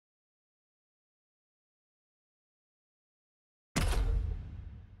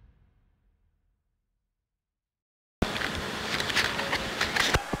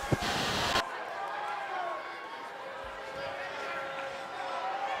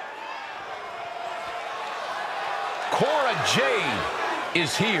Jade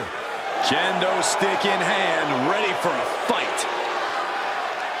is here. Kendo stick in hand, ready for a fight.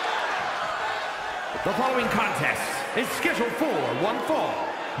 The following contest is scheduled for one fall.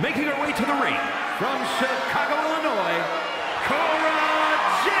 Making her way to the ring from Chicago, Illinois, Cora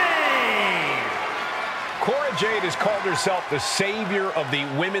Jade. Cora Jade has called herself the savior of the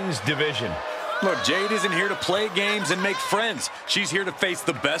women's division. Look, Jade isn't here to play games and make friends. She's here to face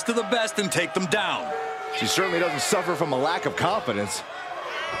the best of the best and take them down. She certainly doesn't suffer from a lack of confidence.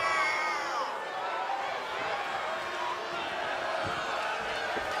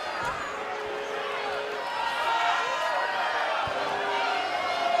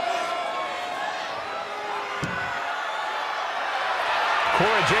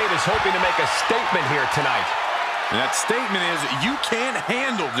 Cora Jade is hoping to make a statement here tonight. And that statement is, you can't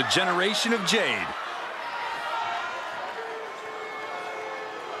handle the generation of Jade.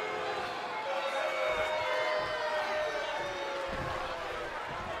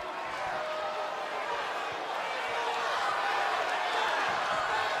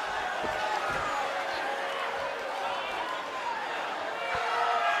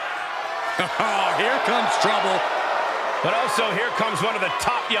 Oh, here comes trouble. But also, here comes one of the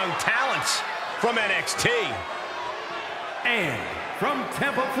top young talents from NXT. And from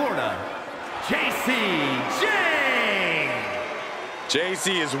Tampa, Florida, Jacy Jayne.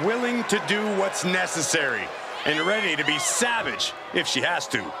 Jacy is willing to do what's necessary and ready to be savage if she has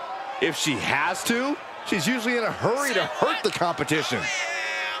to. If she has to, she's usually in a hurry to hurt the competition.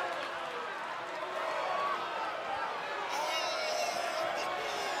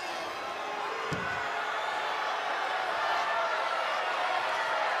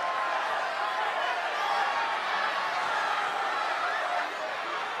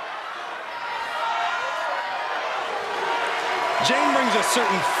 Jayne brings a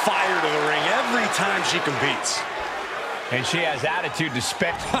certain fire to the ring every time she competes. And she has attitude to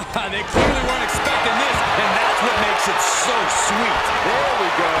spec. They clearly weren't expecting this, and that's what makes it so sweet. There we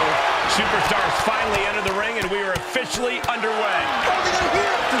go. Superstars finally enter the ring, and we are officially underway. What are they going to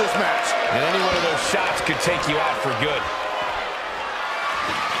hear after this match? And any one of those shots could take you out for good.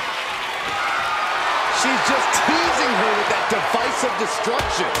 She's just teasing her with that device of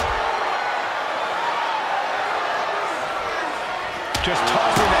destruction. Just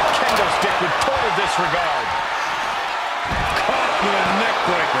tossing that kendo stick with total disregard. Caught with a neck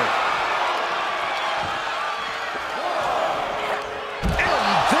breaker. And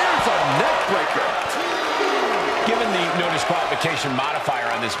there's a neck breaker. Given the no disqualification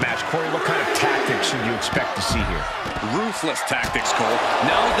modifier on this match, Corey, what kind of tactics should you expect to see here? Ruthless tactics, Cole.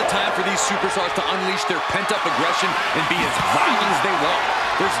 Now is the time for these superstars to unleash their pent-up aggression and be as violent as they want.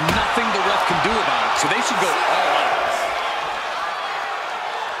 There's nothing the ref can do about it, so they should go all out.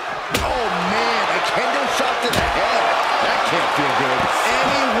 Oh, man, a kendo shot to the head. That can't feel good.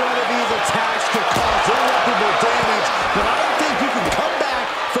 Any one of these attacks could cause irreparable damage, but I don't think you can come back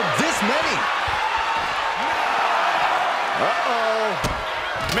from this many. Uh-oh.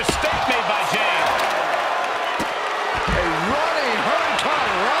 Mistake made by Jade. A running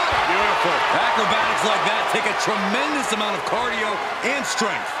hurricane run. Beautiful. Acrobatics like that take a tremendous amount of cardio and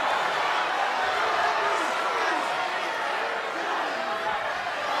strength.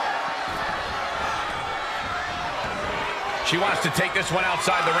 She wants to take this one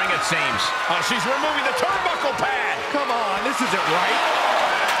outside the ring, it seems. Oh, she's removing the turnbuckle pad. Come on, this isn't right.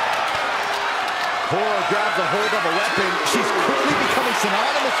 Cora grabs a hold of a weapon she's quickly becoming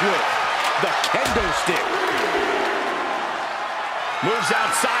synonymous with. The kendo stick. Moves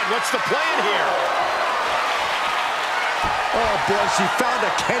outside. What's the plan here? Oh, boy, she found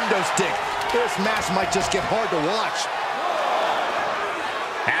a kendo stick. This match might just get hard to watch.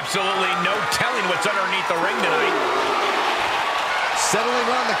 Absolutely no telling what's underneath the ring tonight. Settling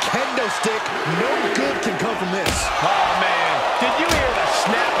on the kendo stick. No good can come from this. Oh, man. Did you hear the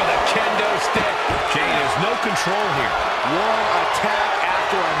snap of the kendo stick? Jade has no control here. One attack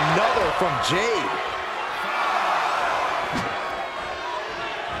after another from Jade.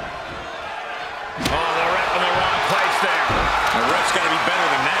 Oh, the ref in the wrong place there. The ref's got to be better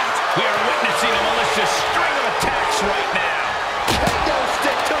than that. We are witnessing a malicious string of attacks right now. Kendo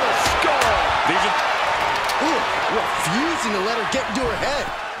stick to the skull. These are... Ooh, refusing to let her get into her head.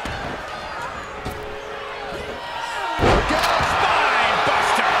 Here goes. Spine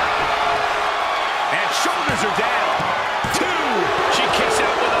buster. And shoulders are down. Two. She kicks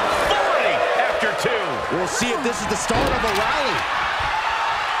out with authority after two. We'll see if this is the start of a rally.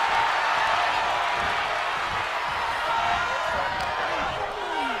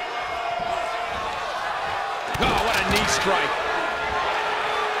 Oh, what a knee strike.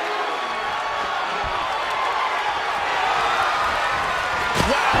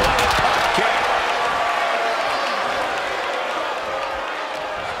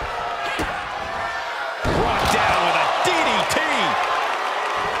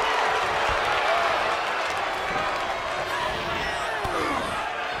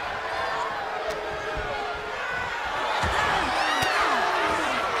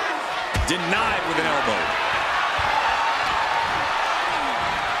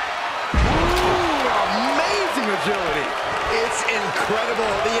 incredible,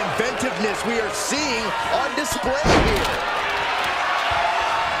 the inventiveness we are seeing on display here.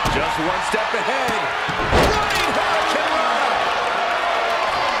 Just one step ahead. Running hurricane.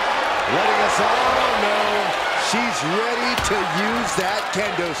 Letting us all know she's ready to use that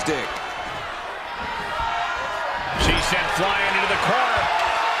kendo stick. She sent flying into the corner.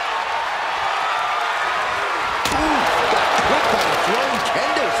 Ooh, got clipped by the thrown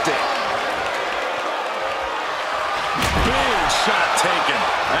kendo stick. Big shot taken.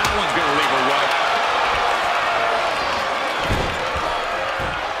 That one's going to leave her wet.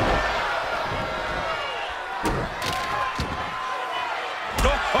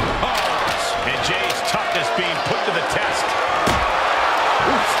 And Jade's toughness being put to the test.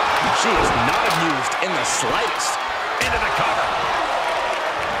 Oof, she is not amused in the slightest. Into the cover.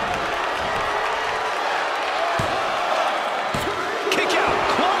 Kick out,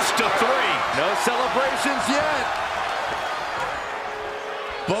 close to 3. No celebrations yet.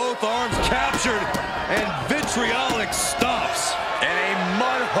 Both arms captured, and vitriolic stops. And a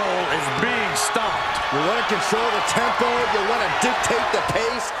mud hole is being stopped. You want to control the tempo, you want to dictate the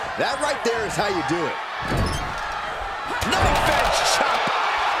pace. That right there is how you do it. Knife edge chop.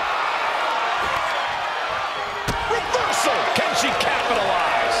 Reversal. Can she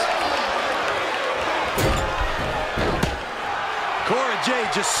capitalize? Cora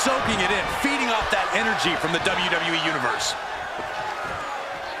Jade just soaking it in, feeding off that energy from the WWE Universe.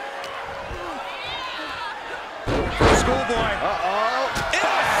 Schoolboy. Uh-oh.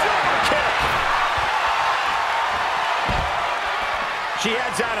 Super kick. She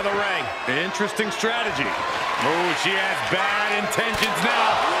heads out of the ring. Interesting strategy. Oh, she has bad intentions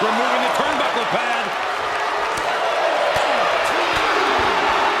now. Removing the turnbuckle pad.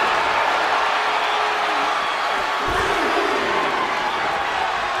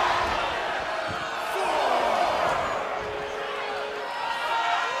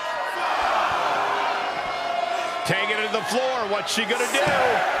 Taking it to the floor. What's she gonna do?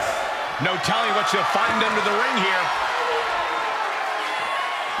 No telling what she'll find under the ring here.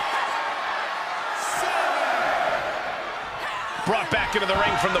 Brought back into the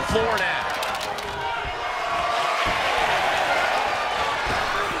ring from the floor now.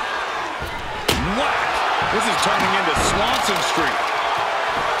 Whack! This is turning into Swanson Street.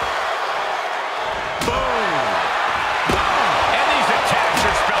 Boom! Boom! And these attacks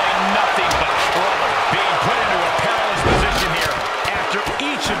are spelling nothing but trouble. Being put into a perilous position here after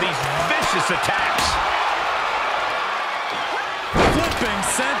each of these vicious attacks. Flipping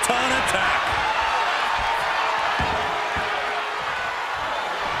senton attack.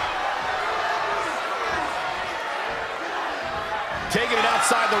 Taking it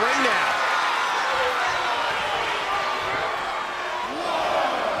outside the ring now.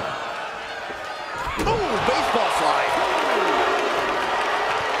 Ooh, baseball slide.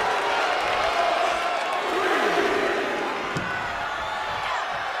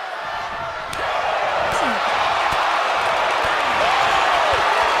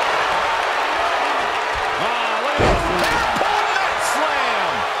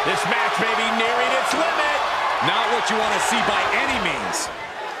 This match may be nearing its limit. Not what you want to see by any means.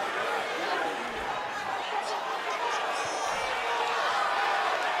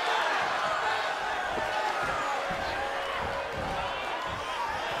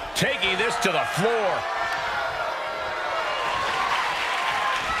 Taking this to the floor.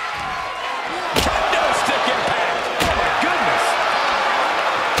 Kendo stick impact. Oh my goodness.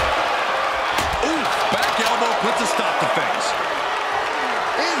 Ooh, back elbow puts a stop to things.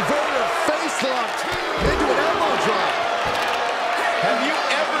 Inverted face locked into an elbow drop. Have you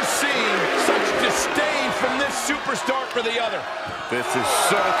ever seen such disdain from this superstar for the other? This is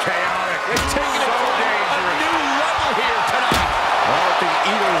so chaotic. They're taking it to a new level here tonight. I don't think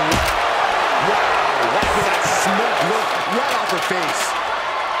either. Wow, wiping that smoke look right off her face.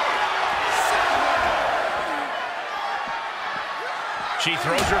 She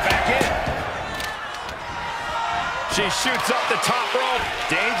throws her back in. She shoots up the top rope.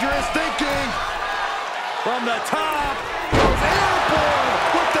 Dangerous thinking. From the top. Goes airborne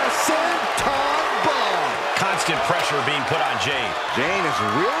with the senton bomb. Constant pressure being put on Jade. Jayne is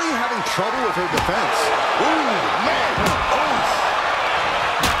really having trouble with her defense. Ooh, man. Oof.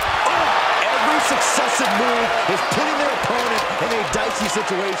 Every successive move is putting their opponent in a dicey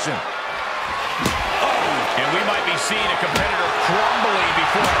situation. And we might be seeing a competitor crumbling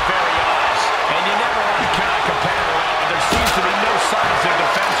before our very eyes. And you never want to count a competitor out, but there seems to be no signs of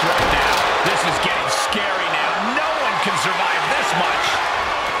defense right now. This is getting scary now. No one can survive this much.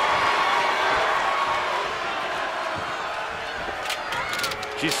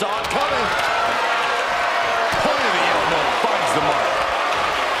 She saw it coming. Point of the elbow finds the mark.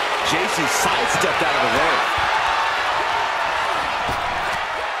 Jacy sidestepped out of the way.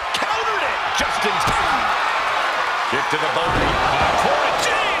 Countered it just in time. Kick to the body. Cora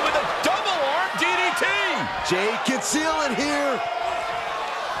Jade with a double arm DDT. Jade can seal it here.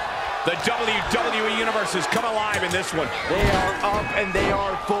 The WWE Universe has come alive in this one. They are up and they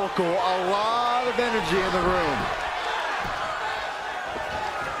are vocal. A lot of energy in the room.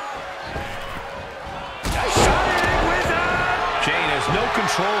 Shining Wizard! Jayne has no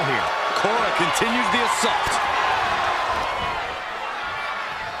control here. Cora continues the assault.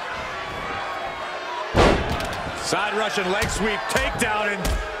 Side Russian leg sweep, takedown, and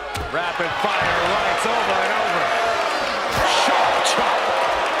rapid fire rights over and over. Sharp chop.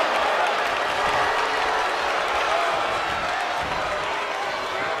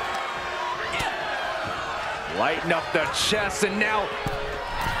 Lighten up the chest, and now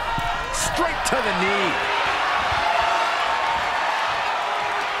straight to the knee.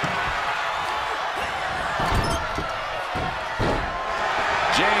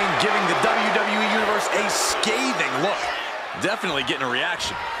 Jayne giving the WWE Universe a scathing look. Definitely getting a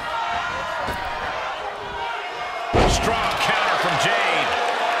reaction. Strong counter from Jade.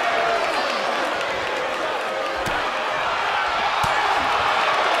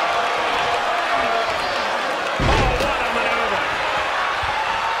 Oh, what a maneuver.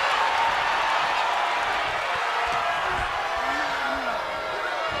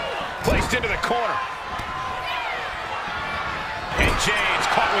 Placed into the corner. And Jade's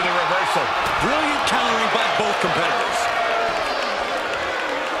caught with a reversal. Brilliant countering by both competitors.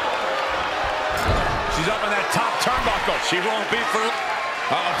 She's up on that top turnbuckle. She won't be for...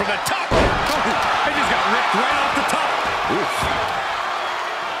 from the top. They just got ripped right off the top. Oof.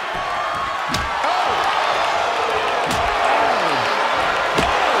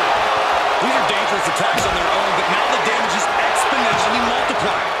 These are dangerous attacks on their own, but now the damage is exponentially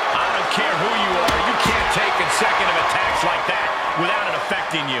multiplied. I don't care who you are. You can't take consecutive attacks like that without it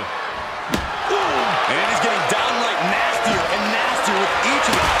affecting you. And it is getting downright nastier and nastier with each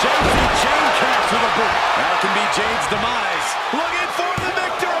of them. Jayne connects with a boot. That can be Jade's demise. Looking for the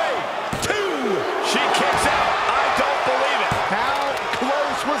victory. 2. She kicks out. I don't believe it. How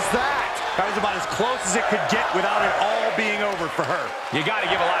close was that? That was about as close as it could get without it all being over for her. You got to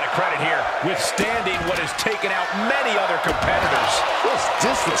give a lot of credit here, withstanding what has taken out many other competitors. Just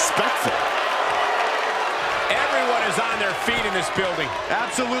disrespectful. Everyone is on their feet in this building.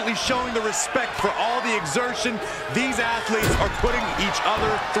 Absolutely showing the respect for all the exertion these athletes are putting each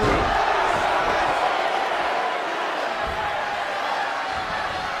other through.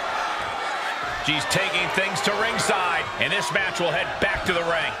 She's taking things to ringside, and this match will head back to the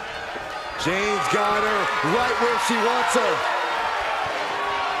ring. Jayne's got her right where she wants her.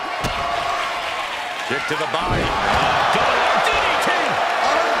 Kick to the body. Double DDT.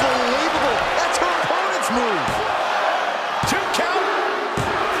 Unbelievable. That's her opponent's move. 2 count.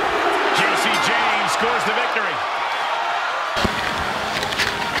 Jayne scores the victory.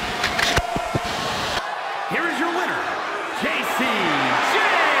 Here is your winner,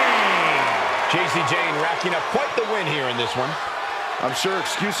 Jayne racking up quite the win here in this one. I'm sure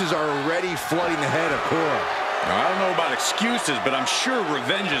excuses are already flooding the head of Cora. Now, I don't know about excuses, but I'm sure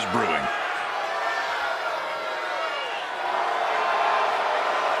revenge is brewing.